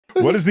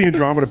What is the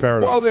Andromeda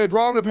Paradox? Well, the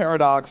Andromeda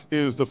Paradox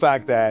is the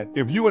fact that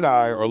if you and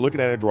I are looking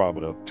at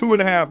Andromeda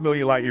 2.5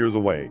 million light years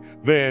away,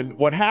 then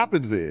what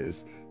happens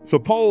is,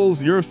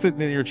 suppose you're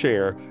sitting in your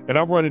chair and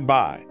I'm running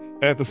by.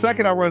 And at the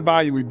second I run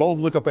by you, we both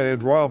look up at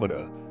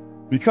Andromeda.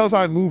 Because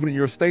I'm moving and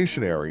you're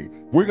stationary,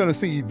 we're going to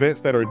see events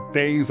that are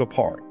days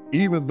apart,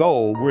 even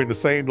though we're in the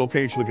same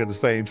location looking at the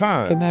same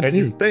time. Can that and be?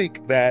 You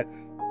think that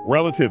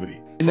relativity.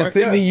 And the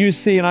thing that you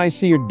see and I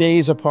see are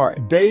days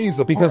apart. Days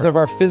apart. Because of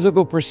our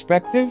physical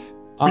perspective?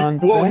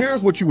 Well,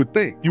 here's what you would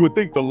think. You would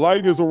think the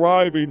light is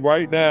arriving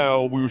right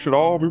now. We should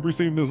all be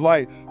receiving this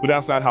light, but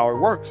that's not how it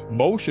works.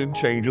 Motion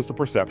changes the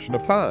perception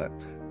of time.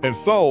 And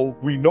so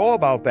we know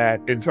about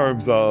that in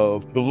terms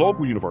of the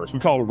local universe. We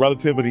call it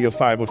relativity of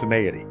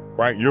simultaneity,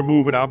 right? You're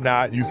moving, I'm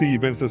not. You see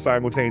events as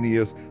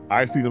simultaneous.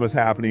 I see them as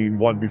happening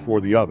one before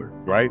the other,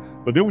 right?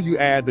 But then when you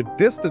add the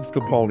distance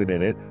component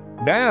in it,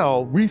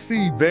 now we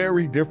see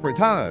very different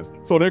times.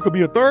 So there could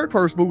be a third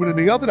person moving in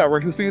the other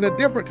direction, seeing a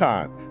different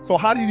time. So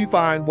how do you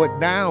define what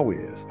now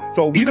is?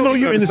 So even though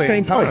you're in the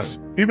same place.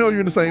 Even though you're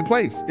in the same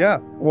place, yeah.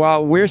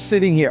 While we're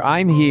sitting here,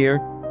 I'm here,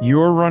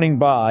 you're running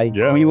by,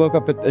 yeah. We look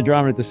up at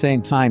Andromeda at the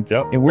same time,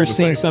 yep. And we're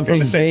seeing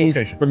something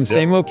days from the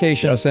same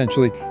location, yep.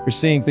 Essentially. We're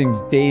seeing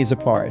things days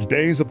apart.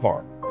 Days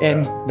apart.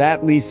 And yeah.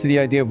 that leads to the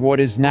idea of what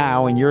is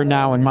now, and your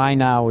now and my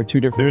now are two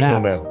different There's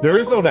nows. no now. There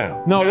is no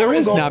now. No, there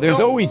is now. There's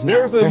always now.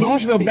 There's an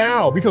illusion of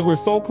now because we're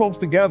so close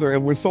together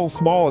and we're so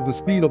small, and the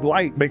speed of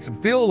light makes it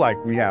feel like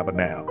we have a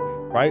now,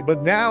 right?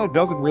 But now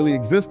doesn't really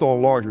exist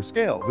on larger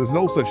scales. There's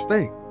no such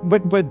thing.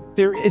 But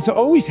there is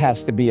always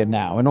has to be a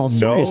now in all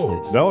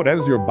seriousness. No, that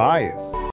is your bias.